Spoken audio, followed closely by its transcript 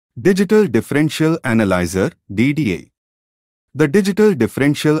Digital Differential Analyzer (DDA). The Digital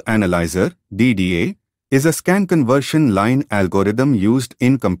Differential Analyzer (DDA) is a scan conversion line algorithm used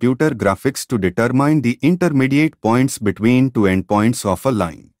in computer graphics to determine the intermediate points between two endpoints of a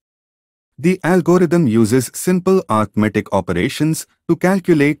line. The algorithm uses simple arithmetic operations to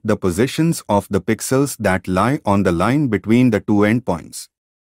calculate the positions of the pixels that lie on the line between the two endpoints.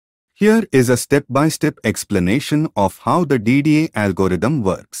 Here is a step-by-step explanation of how the DDA algorithm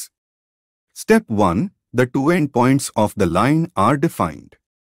works. Step 1. The two endpoints of the line are defined.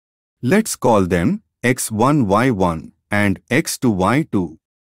 Let's call them x1, y1 and x2, y2.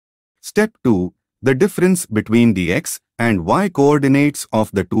 Step 2. The difference between the x and y coordinates of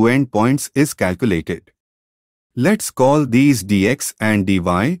the two endpoints is calculated. Let's call these dx and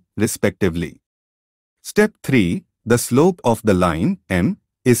dy, respectively. Step 3. The slope of the line, m,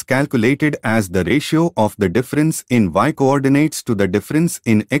 is calculated as the ratio of the difference in y coordinates to the difference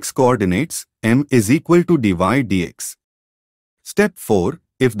in x coordinates, m is equal to dy dx. Step 4.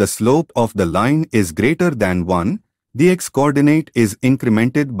 If the slope of the line is greater than 1, the x coordinate is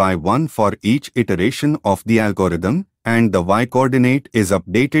incremented by 1 for each iteration of the algorithm, and the y coordinate is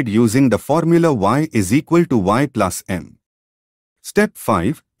updated using the formula y is equal to y plus m. Step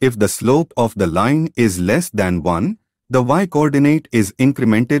 5. If the slope of the line is less than 1, the y coordinate is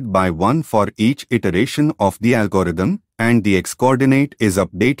incremented by 1 for each iteration of the algorithm, and the x coordinate is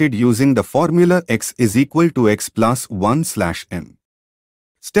updated using the formula x is equal to x plus 1/m.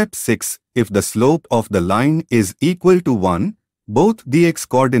 Step 6. If the slope of the line is equal to 1, both the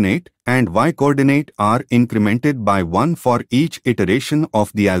x-coordinate and y-coordinate are incremented by 1 for each iteration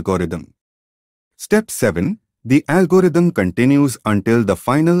of the algorithm. Step 7. The algorithm continues until the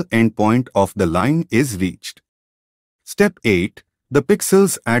final endpoint of the line is reached. Step 8. The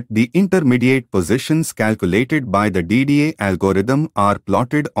pixels at the intermediate positions calculated by the DDA algorithm are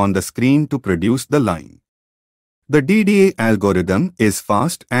plotted on the screen to produce the line. The DDA algorithm is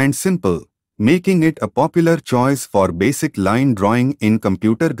fast and simple, making it a popular choice for basic line drawing in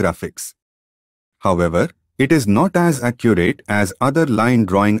computer graphics. However, it is not as accurate as other line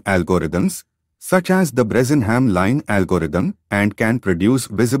drawing algorithms, such as the Bresenham line algorithm, and can produce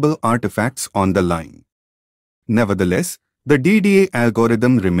visible artifacts on the line. Nevertheless, the DDA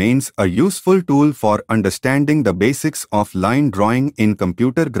algorithm remains a useful tool for understanding the basics of line drawing in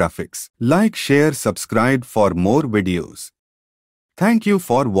computer graphics. Like, share, subscribe for more videos. Thank you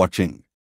for watching.